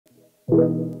Hello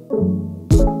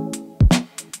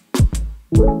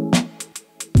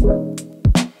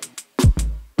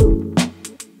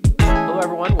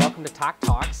everyone, welcome to TOC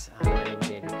Talks. My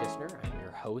name is Kistner. I'm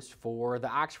your host for the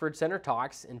Oxford Center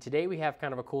Talks, and today we have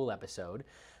kind of a cool episode.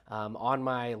 On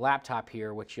my laptop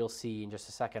here, which you'll see in just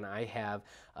a second, I have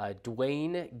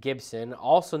Dwayne Gibson,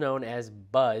 also known as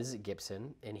Buzz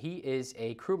Gibson, and he is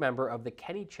a crew member of the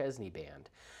Kenny Chesney Band.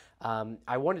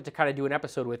 I wanted to kind of do an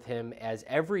episode with him, as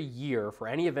every year for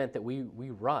any event that we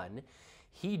run,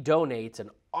 he donates an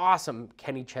awesome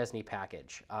Kenny Chesney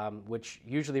package, which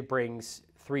usually brings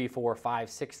 $3,000, $4,000,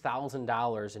 $5,000,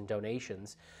 $6,000 in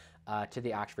donations to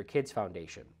the Oxford Kids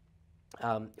Foundation.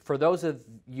 For those of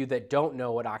you that don't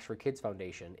know what Oxford Kids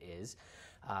Foundation is,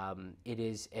 it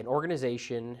is an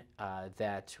organization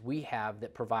that we have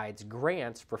that provides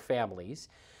grants for families,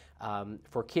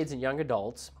 for kids and young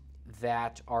adults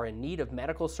that are in need of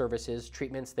medical services,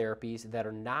 treatments, therapies that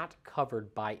are not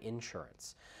covered by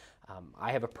insurance.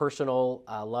 I have a personal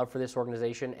love for this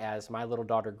organization, as my little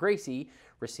daughter Gracie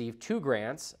received 2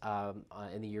 grants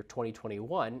in the year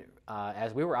 2021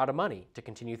 as we were out of money to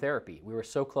continue therapy. We were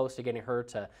so close to getting her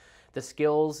to the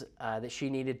skills that she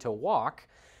needed to walk,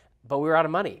 but we were out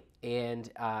of money,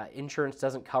 and insurance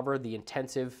doesn't cover the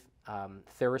intensive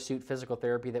TheraSuit physical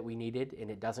therapy that we needed, and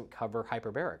it doesn't cover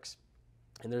hyperbarics.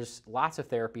 And there's lots of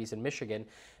therapies in Michigan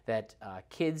that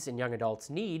kids and young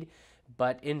adults need,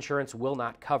 but insurance will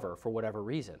not cover for whatever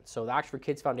reason. So the Oxford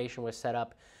Kids Foundation was set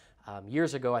up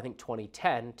years ago, I think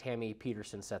 2010, Tammy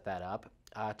Peterson set that up,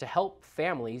 to help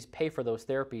families pay for those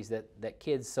therapies that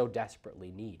kids so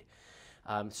desperately need.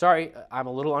 Sorry, I'm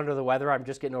a little under the weather. I'm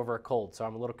just getting over a cold, so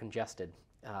I'm a little congested.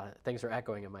 Things are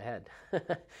echoing in my head.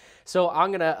 So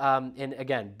I'm gonna, and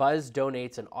again, Buzz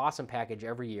donates an awesome package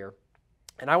every year.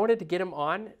 And I wanted to get him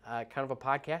on kind of a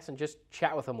podcast and just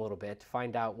chat with him a little bit to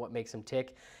find out what makes him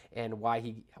tick and why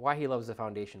he loves the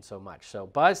foundation so much. So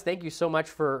Buzz, thank you so much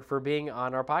for being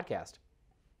on our podcast.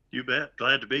 You bet.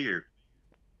 Glad to be here.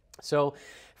 So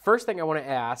first thing I want to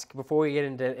ask before we get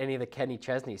into any of the Kenny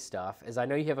Chesney stuff is, I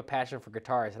know you have a passion for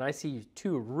guitars, and I see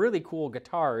 2 really cool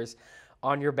guitars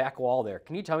on your back wall there.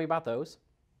 Can you tell me about those?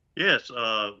 Yes.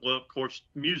 Well, of course,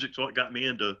 music's what got me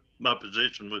into my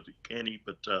position with Kenny,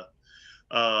 but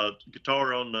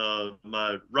guitar on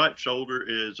my right shoulder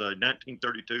is a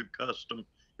 1932 custom.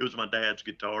 It was my dad's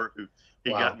guitar.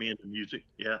 He got me into music.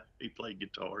 Yeah, he played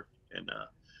guitar. And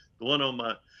the one on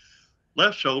my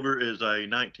left shoulder is a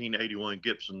 1981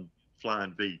 Gibson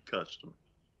Flying V custom.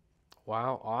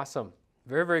 Wow, awesome.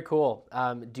 Very, very cool.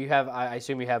 Do you have, I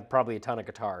assume you have probably a ton of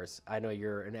guitars. I know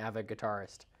you're an avid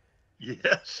guitarist.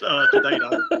 Yes, to date,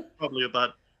 I have probably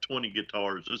about 20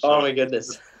 guitars. Oh my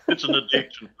goodness. It's an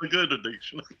addiction, a good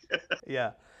addiction.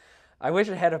 Yeah. I wish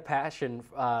I had a passion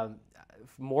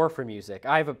more for music.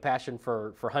 I have a passion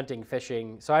for hunting,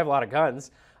 fishing, so I have a lot of guns,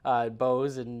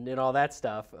 bows, and all that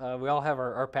stuff. We all have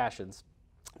our passions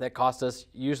that cost us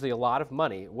usually a lot of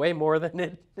money, way more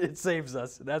than it saves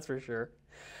us, that's for sure.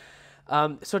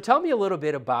 So tell me a little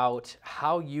bit about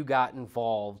how you got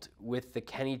involved with the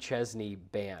Kenny Chesney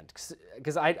Band,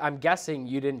 because I'm guessing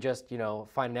you didn't just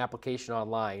find an application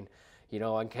online,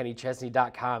 on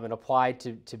kennychesney.com and apply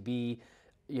to be,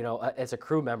 as a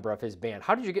crew member of his band.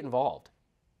 How did you get involved?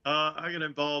 I got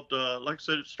involved, like I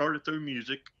said, it started through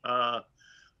music. A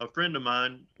friend of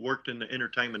mine worked in the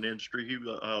entertainment industry. He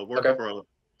worked for a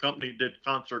company that did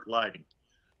concert lighting.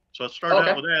 So I started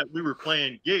out with that. We were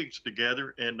playing gigs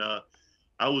together, and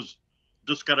I was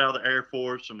just got out of the Air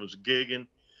Force and was gigging,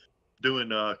 doing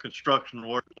construction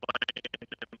work,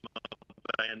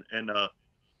 and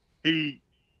he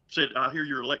said, "I hear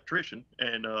you're an electrician,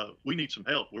 and we need some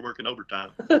help. We're working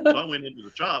overtime." So I went into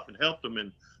the shop and helped him,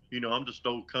 and I'm just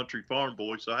an old country farm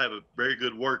boy, so I have a very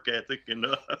good work ethic, and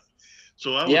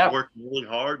so I was working really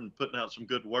hard and putting out some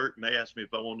good work. And they asked me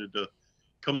if I wanted to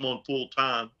come on full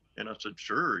time. And I said,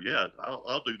 sure, yeah,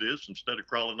 I'll do this instead of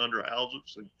crawling under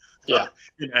houses and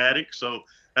in attics. So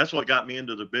that's what got me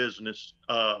into the business,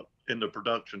 in the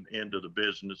production end of the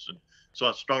business. And so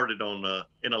I started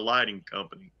in a lighting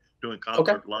company doing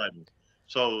concert lighting.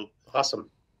 So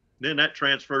awesome. Then that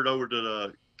transferred over to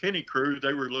the Kenny crew.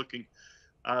 They were looking,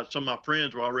 some of my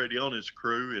friends were already on his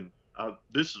crew, and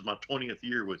this is my 20th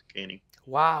year with Kenny.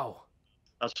 Wow.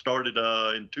 I started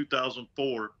in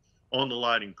 2004 on the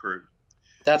lighting crew.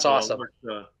 That's awesome.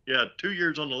 I worked, 2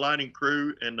 years on the lighting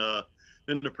crew, and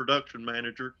then the production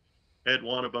manager, Ed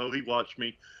Wanabo, he watched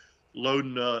me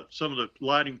loading some of the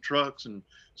lighting trucks and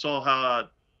saw how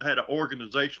I had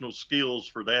organizational skills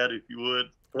for that, if you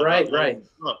would. Right.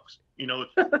 Trucks.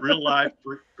 It's real life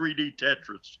 3D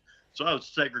Tetris. So I was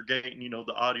segregating,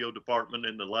 the audio department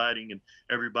and the lighting and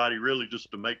everybody really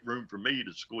just to make room for me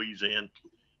to squeeze in.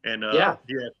 And Yeah.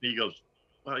 he goes,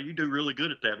 "Well, you do really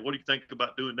good at that. What do you think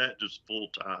about doing that just full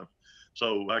time?"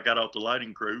 So I got off the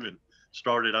lighting crew and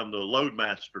started. I'm the load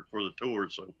master for the tour.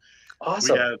 So we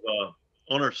Awesome. have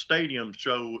on our stadium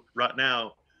show right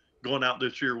now, going out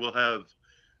this year, we'll have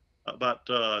about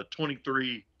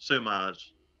 23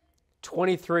 semis.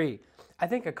 23. I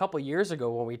think a couple years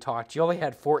ago when we talked, you only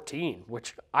had 14,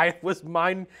 which I was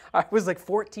mine. I was like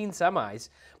 14 semis.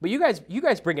 But you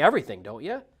guys bring everything, don't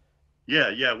you?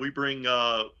 Yeah. We bring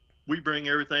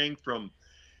everything from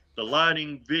the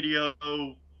lighting,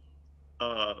 video,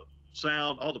 uh,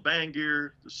 sound, all the band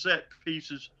gear, the set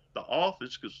pieces, the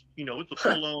office, because it's a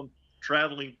full-on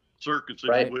traveling circus, if you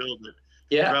Right. will, that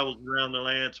Yeah. travels around the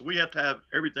land. So we have to have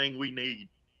everything we need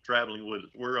traveling with us.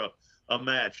 We're a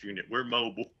mass unit. We're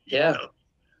mobile. Yeah.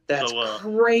 That's So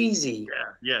crazy.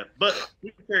 yeah. But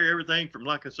we carry everything from,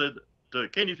 like I said, to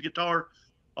Kenny's guitar,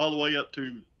 all the way up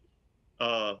to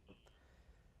uh,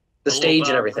 The stage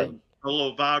and everything. a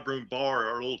little vibe room bar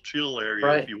or a little chill area,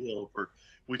 Right. if you will.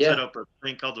 We Yeah. set up a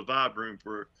thing called the vibe room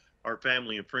for our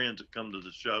family and friends that come to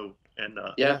the show, and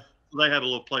Yeah. they have a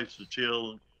little place to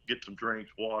chill and get some drinks,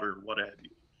 water, what have you.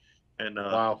 And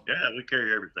Wow. yeah, we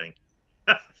carry everything.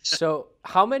 So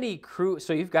how many crew?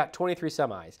 So you've got 23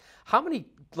 semis. How many?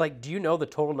 Like, do you know the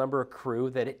total number of crew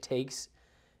that it takes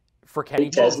for Kenny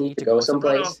Chesney to go Right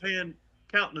someplace? offhand,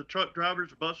 counting the truck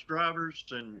drivers, bus drivers,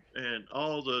 and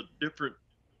all the different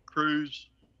crews,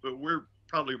 but we're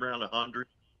probably around 100.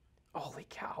 Holy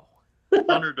cow!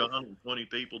 100 to 120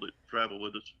 people that travel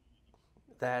with us.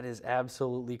 That is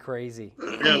absolutely crazy.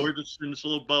 Yeah, we're just in this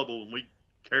little bubble, and we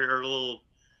carry our little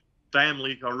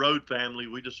family, our road family.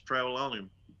 We just travel on and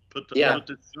put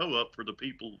this show up for the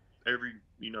people every.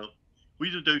 We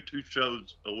just do 2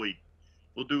 shows a week.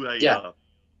 We'll do a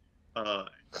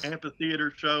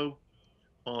amphitheater show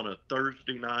on a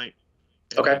Thursday night.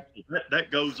 Okay.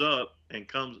 That goes up and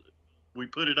comes. We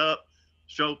put it up,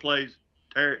 show plays,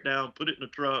 tear it down, put it in the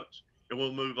trucks, and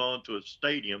we'll move on to a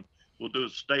stadium. We'll do a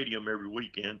stadium every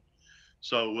weekend.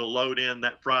 So we'll load in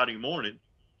that Friday morning.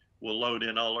 We'll load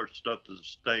in all our stuff to the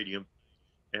stadium,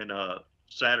 and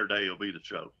Saturday will be the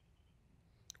show.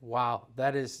 Wow,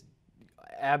 that is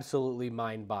absolutely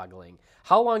mind-boggling.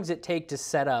 How long does it take to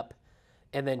set up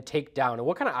and then take down? And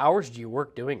what kind of hours do you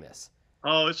work doing this?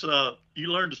 Oh, it's you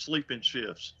learn to sleep in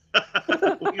shifts.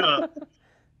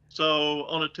 So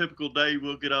on a typical day,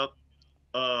 we'll get up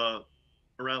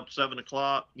around 7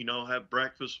 o'clock. Have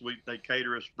breakfast. They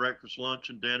cater us breakfast, lunch,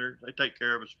 and dinner. They take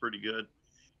care of us pretty good.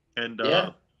 And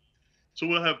so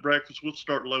we'll have breakfast. We'll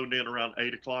start loading in around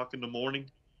 8 o'clock in the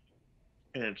morning.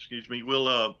 And excuse me,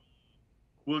 we'll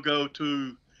go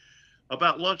to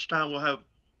about lunchtime. We'll have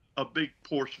a big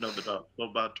portion of it up. So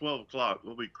by 12 o'clock,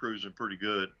 we'll be cruising pretty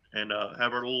good and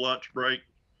have our little lunch break.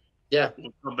 Yeah.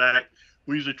 We'll come back.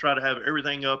 We usually try to have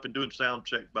everything up and doing sound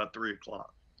check by 3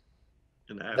 o'clock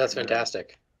in the afternoon. That's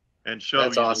fantastic. And show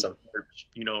That's awesome. Starts,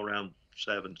 around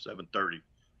 7:30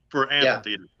 for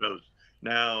amphitheater shows.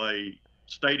 Now a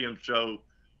stadium show,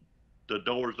 the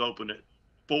doors open at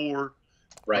 4.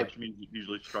 Right. Which music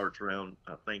usually starts around,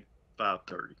 I think,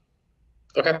 5:30.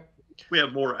 Okay. We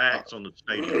have more acts on the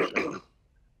stadium show.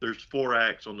 There's 4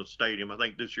 acts on the stadium. I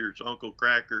think this year it's Uncle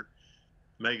Cracker,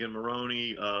 Megan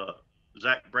Maroney,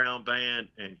 Zach Brown Band,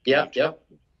 and Kenny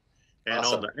Chesney. And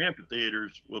Awesome. on the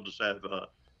amphitheaters, we'll just have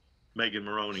Megan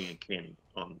Maroney and Kenny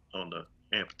on the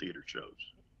amphitheater shows.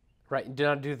 Right.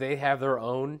 Do they have their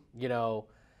own,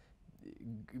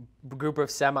 group of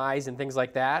semis and things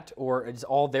like that, or is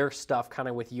all their stuff kind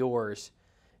of with yours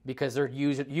because they're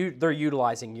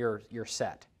utilizing your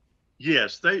set?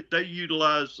 Yes, they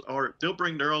utilize they'll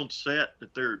bring their own set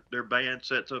that their band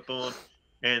sets up on,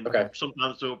 and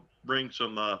sometimes they'll bring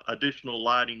some additional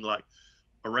lighting like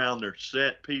around their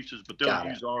set pieces, but they'll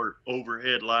use our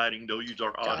overhead lighting. They'll use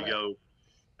our audio,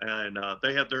 and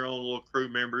they have their own little crew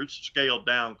member. It's scaled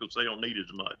down because they don't need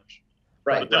as much.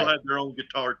 Right. But they'll have their own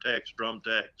guitar techs, drum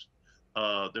techs.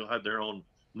 They'll have their own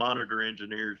monitor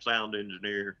engineer, sound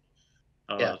engineer,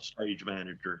 stage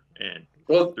manager, and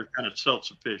they're kind of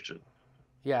self-sufficient.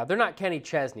 Yeah, they're not Kenny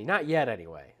Chesney, not yet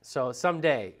anyway. So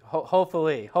someday,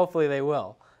 hopefully they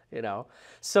will.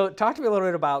 So talk to me a little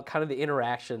bit about kind of the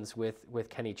interactions with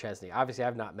Kenny Chesney. Obviously,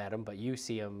 I've not met him, but you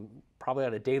see him probably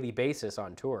on a daily basis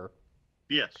on tour.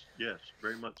 Yes,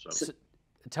 very much so.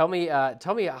 Tell me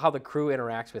how the crew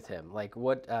interacts with him. Like,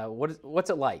 what's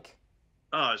it like?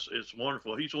 Oh, it's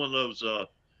wonderful. He's one of those.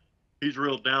 He's a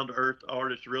real down to earth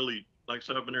artist. Really, like I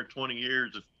said, I've been there 20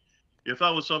 years. if I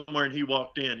was somewhere and he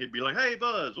walked in, he'd be like, "Hey,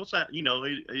 Buzz, what's that?" You know,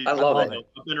 I love it.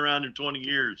 I've been around him 20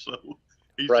 years, so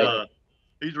he's Right.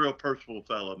 he's a real personable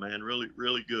fellow, man. Really,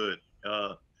 really good.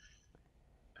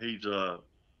 He's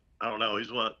I don't know.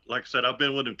 He's what, like I said, I've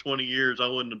been with him 20 years. I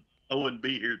wouldn't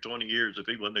be here 20 years if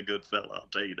he wasn't a good fella. I'll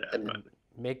tell you that. And- Right?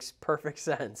 Makes perfect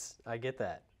sense. I get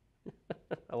that.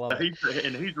 I love it. He's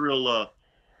real.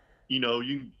 You know,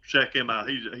 you can check him out.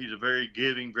 He's a very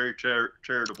giving, very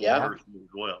charitable Yeah. person as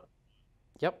well.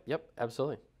 Yep,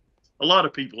 absolutely. A lot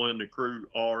of people in the crew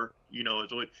are, you know,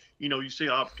 you see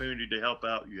an opportunity to help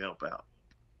out, you help out.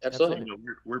 Absolutely. You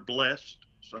know, we're blessed,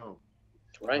 so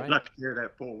Right. I'd like to carry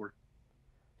that forward.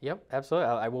 Yep, absolutely.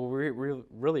 I will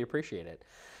really appreciate it.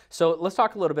 So let's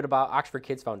talk a little bit about Oxford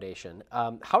Kids Foundation.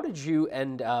 How did you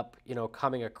end up,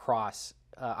 coming across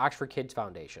Oxford Kids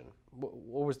Foundation?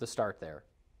 What was the start there?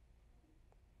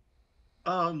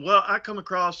 Well, I come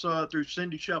across through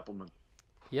Cindy Sheppelman.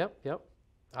 Yep.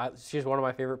 She's one of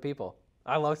my favorite people.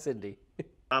 I love Cindy.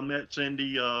 I met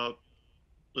Cindy.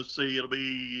 Let's see, it'll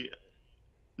be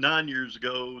 9 years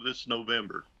ago this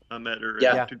November. I met her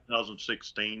Yeah. in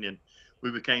 2016, and we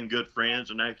became good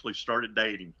friends and actually started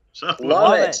dating. So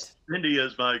Love it. Cindy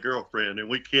is my girlfriend, and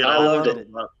we kid I all loved the it.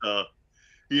 time about,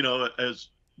 as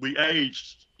we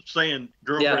aged, saying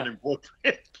girlfriend and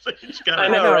boyfriend. It's kind I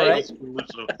of know, right?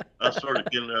 So I started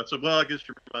getting there. I said, well, I guess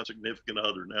you're my significant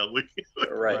other now.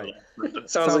 Right. But,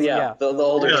 Sounds like, the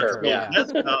older Yeah, term. yeah.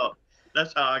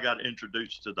 that's how I got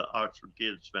introduced to the Oxford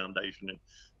Kids Foundation, and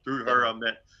through her I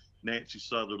met Nancy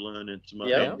Sutherland and some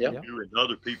other you and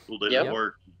other people that had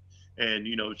worked. And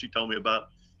she told me about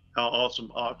how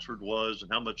awesome Oxford was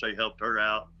and how much they helped her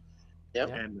out. Yep.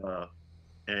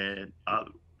 And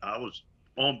I was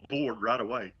on board right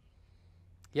away.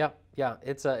 Yeah.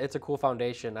 It's a cool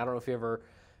foundation. I don't know if you ever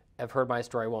have heard my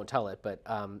story. I won't tell it, but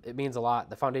it means a lot.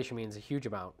 The foundation means a huge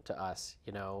amount to us,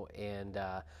 and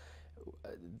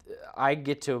I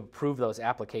get to approve those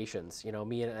applications.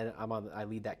 Me and I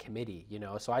lead that committee.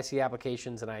 So I see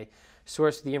applications and I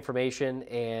source the information,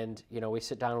 and we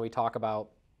sit down and we talk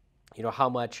about how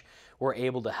much we're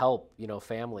able to help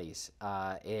families,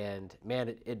 and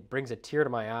man, it brings a tear to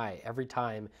my eye every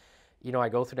time I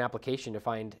go through an application to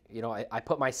find, I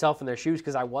put myself in their shoes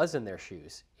because I was in their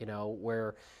shoes,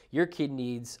 where your kid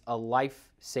needs a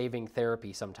life-saving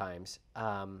therapy sometimes,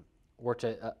 or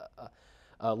to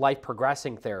a life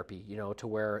progressing therapy, to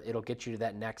where it'll get you to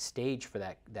that next stage for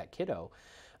that kiddo,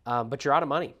 but you're out of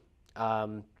money.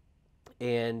 I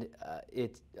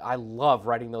love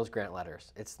writing those grant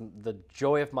letters. It's the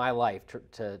joy of my life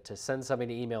to send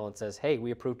somebody an email and says, hey,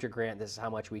 we approved your grant. This is how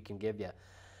much we can give you.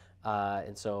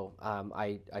 And so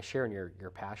I share in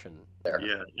your passion there.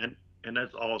 Yeah, and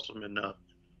that's awesome. And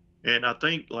I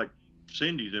think, like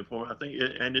Cindy's informed, I think,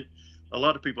 a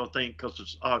lot of people think because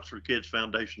it's Oxford Kids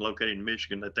Foundation located in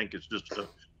Michigan, they think it's just a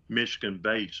Michigan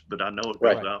base, but I know it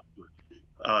goes out.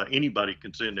 Anybody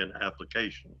can send in an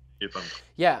application if I'm.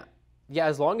 Yeah,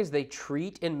 as long as they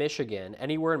treat in Michigan,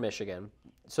 anywhere in Michigan.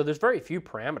 So there's very few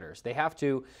parameters. They have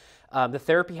to, the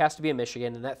therapy has to be in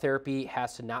Michigan, and that therapy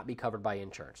has to not be covered by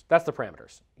insurance. That's the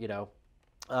parameters,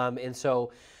 and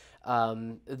so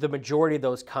the majority of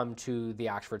those come to the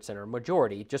Oxford Center.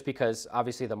 Majority, just because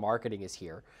obviously the marketing is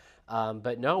here.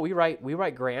 But no, we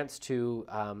write grants to.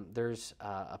 There's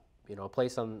a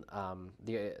place on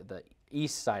the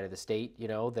east side of the state,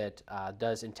 that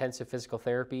does intensive physical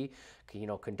therapy,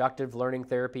 conductive learning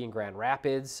therapy in Grand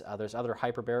Rapids. There's other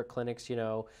hyperbaric clinics,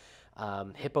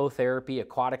 hippotherapy,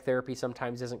 aquatic therapy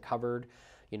sometimes isn't covered,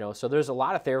 so there's a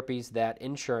lot of therapies that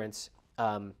insurance,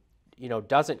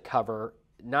 doesn't cover.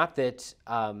 Not that,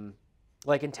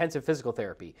 like intensive physical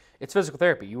therapy, it's physical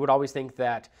therapy. You would always think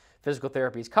that physical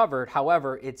therapy is covered.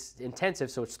 However, it's intensive,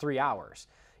 so it's 3 hours,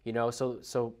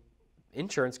 so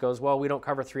insurance goes, well, we don't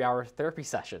cover 3-hour therapy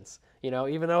sessions,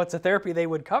 even though it's a therapy they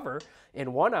would cover in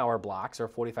 1-hour blocks or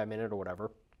 45-minute or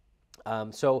whatever.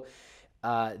 So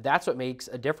that's what makes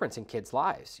a difference in kids'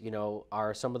 lives,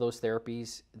 are some of those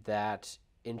therapies that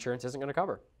insurance isn't going to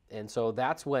cover. And so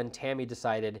that's when Tammy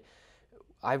decided,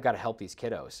 I've got to help these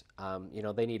kiddos.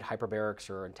 They need hyperbarics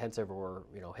or intensive or,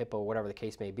 hippo, whatever the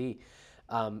case may be.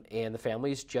 And the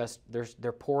families just,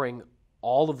 they're pouring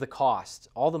all of the costs,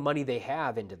 all the money they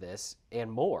have into this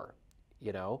and more, and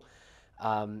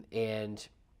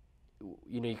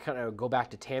you kind of go back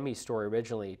to Tammy's story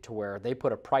originally, to where they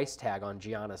put a price tag on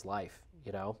Gianna's life,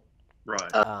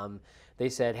 Right. They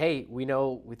said, hey, we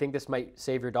think this might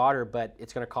save your daughter, but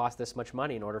it's going to cost this much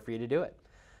money in order for you to do it.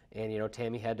 And,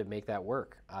 Tammy had to make that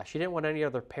work. She didn't want any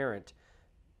other parent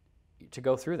to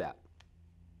go through that.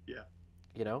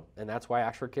 Yeah. And that's why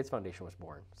Oxford Kids Foundation was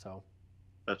born. So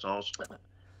that's awesome.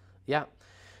 Yeah.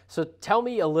 So tell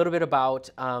me a little bit about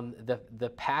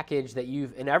the package that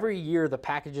you've, and every year the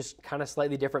package is kind of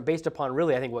slightly different based upon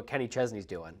really, I think, what Kenny Chesney's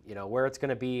doing, where it's going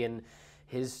to be in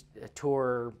his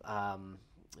tour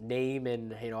name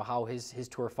and, how his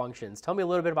tour functions. Tell me a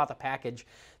little bit about the package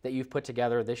that you've put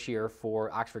together this year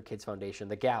for Oxford Kids Foundation,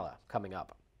 the gala coming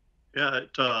up. Yeah,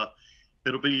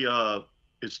 it'll be,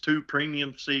 it's 2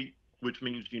 premium seat, which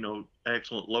means,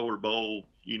 excellent lower bowl,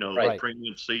 Right.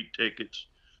 premium seat tickets,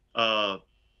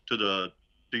 to the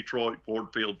Detroit Ford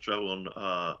Field show on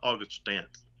August 10th.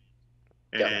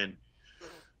 And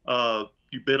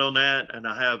you bid on that, and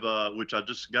I have which I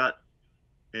just got,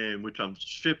 and which I'm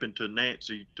shipping to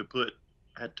Nancy to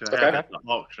have at the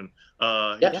auction.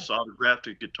 He just autographed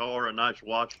a guitar, a nice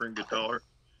Washburn guitar,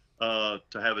 to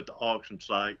have at the auction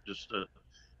site, just to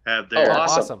have there. Oh,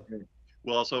 awesome.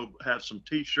 We'll also have some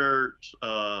T-shirts.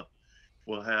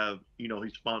 We'll have,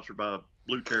 he's sponsored by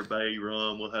Blue Chair Bay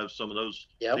Rum. We'll have some of those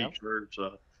T-shirts.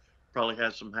 Probably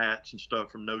have some hats and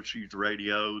stuff from No Shoes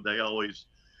Radio. They always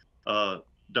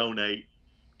donate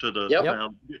to the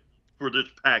town for this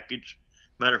package.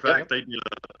 Matter of fact, they did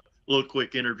a little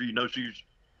quick interview, No Shoes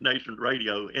Nation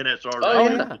Radio,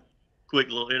 NSR. Quick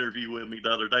little interview with me the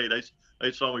other day.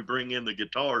 They saw me bring in the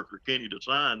guitar for Kenny to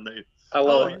sign. I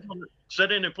love it.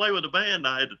 Sit in and play with the band.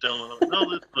 I had to tell them, no,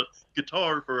 this is a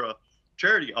guitar for a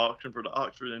charity auction for the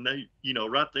Oxford, and they,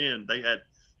 right then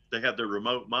they have their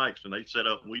remote mics, and they set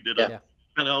up, and we did and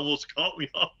it almost caught me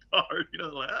off guard.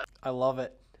 I love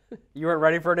it. You weren't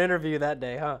ready for an interview that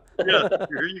day, huh? Yeah,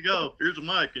 here you go. Here's a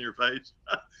mic in your face.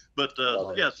 But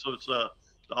so it's the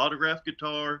autographed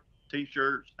guitar,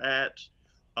 T-shirts, hats.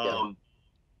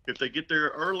 If they get there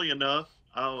early enough,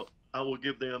 I will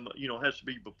give them, it has to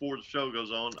be before the show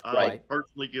goes on. I'll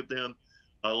personally give them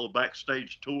a little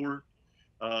backstage tour.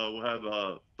 We'll have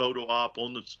a photo op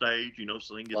on the stage,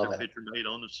 so they can get their picture made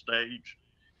on the stage.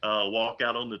 Walk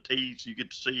out on the tees. You get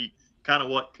to see kind of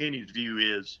what Kenny's view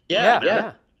is.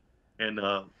 Yeah. And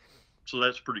so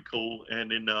that's pretty cool.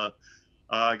 And then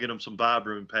I get them some vibe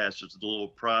room passes, the little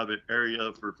private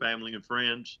area for family and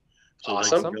friends, so they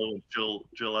can go and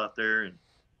chill out there.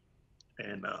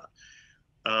 And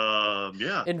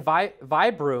And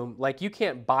Vibe Room, like, you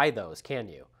can't buy those, can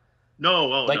you?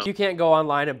 No, you can't go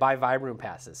online and buy Vibe Room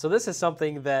passes. So this is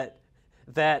something that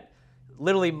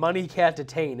literally money can't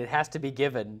attain. It has to be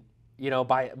given,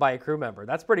 by a crew member.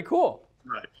 That's pretty cool.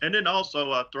 Right. And then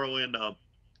also I throw in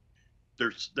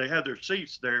they have their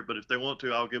seats there, but if they want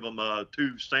to, I'll give them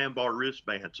 2 sandbar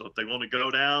wristbands. So if they want to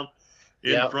go down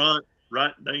in front,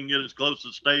 right, they can get as close to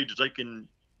the stage as they can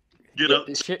get up.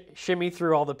 Shimmy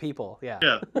through all the people. Yeah.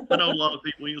 I know a lot of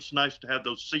people, it's nice to have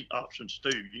those seat options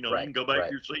too. You can go back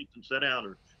to your seats and sit down,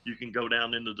 or you can go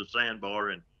down into the sandbar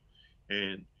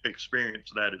and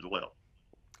experience that as well.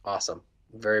 Awesome.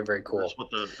 Very, very cool.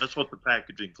 That's what the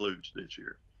package includes this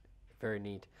year. Very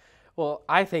neat. Well,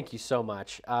 I thank you so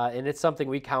much, and it's something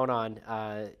we count on.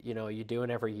 You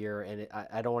doing every year, and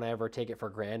I don't want to ever take it for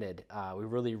granted. We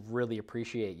really, really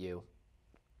appreciate you.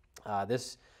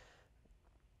 This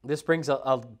brings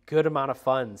a good amount of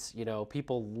funds.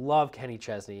 People love Kenny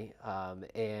Chesney,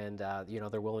 and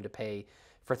they're willing to pay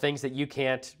for things that you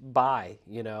can't buy.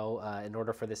 In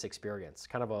order for this experience,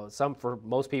 kind of for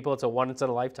most people, it's a once in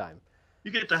a lifetime.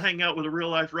 You get to hang out with a real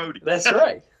life roadie. That's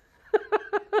right.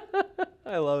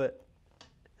 I love it.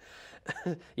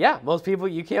 Yeah, most people,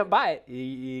 you can't buy it.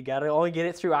 You got to only get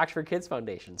it through Oxford Kids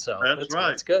Foundation. So that's right.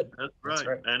 That's good. That's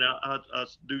right. And I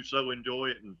do so enjoy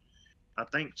it. And I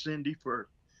thank Cindy for,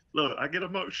 look, I get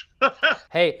emotional.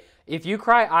 Hey, if you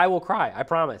cry, I will cry. I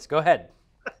promise. Go ahead.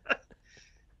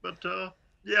 But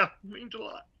it means a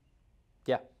lot.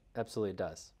 Yeah, absolutely it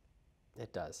does.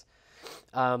 It does.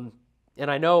 And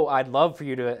I know I'd love for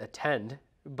you to attend,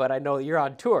 but I know you're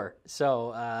on tour,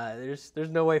 so there's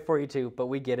no way for you to, but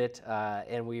we get it,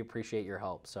 and we appreciate your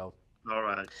help. So, all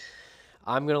right.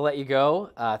 I'm going to let you go.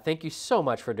 Thank you so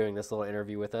much for doing this little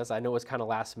interview with us. I know it was kind of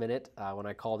last minute when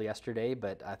I called yesterday,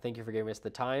 but thank you for giving us the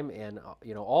time and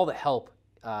all the help.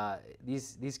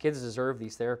 These kids deserve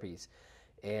these therapies,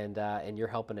 and you're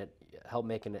help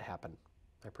making it happen.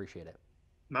 I appreciate it.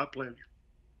 My pleasure.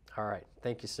 All right.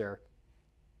 Thank you, sir.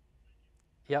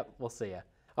 Yep, we'll see you.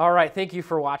 All right, thank you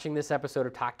for watching this episode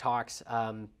of TOC Talks.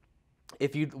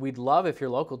 We'd love if you're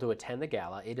local to attend the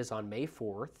gala. It is on May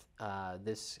 4th.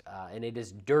 And it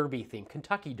is Derby themed,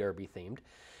 Kentucky Derby themed,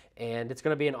 and it's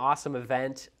going to be an awesome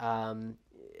event.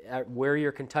 Wear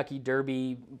your Kentucky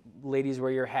Derby, ladies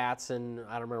wear your hats, and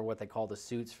I don't remember what they call the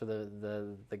suits for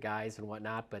the guys and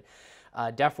whatnot, but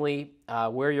definitely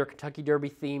wear your Kentucky Derby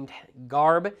themed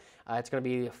garb. It's going to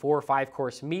be a 4 or 5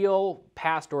 course meal,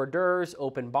 past hors d'oeuvres,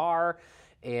 open bar.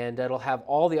 and it'll have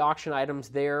all the auction items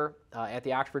there at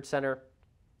the Oxford Center,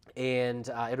 and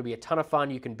it'll be a ton of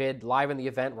fun. You can bid live in the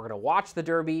event. We're going to watch the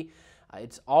Derby.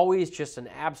 It's always just an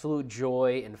absolute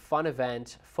joy and fun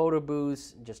event, photo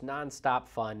booths, just nonstop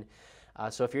fun.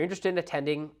 So if you're interested in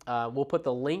attending, we'll put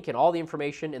the link and all the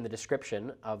information in the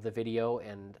description of the video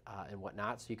and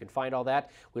whatnot, so you can find all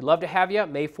that. We'd love to have you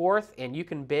May 4th, and you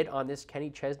can bid on this Kenny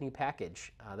Chesney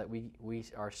package that we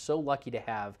are so lucky to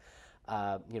have,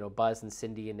 Buzz and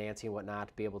Cindy and Nancy and whatnot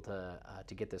to be able to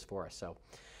get this for us. So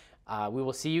we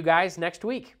will see you guys next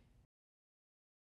week.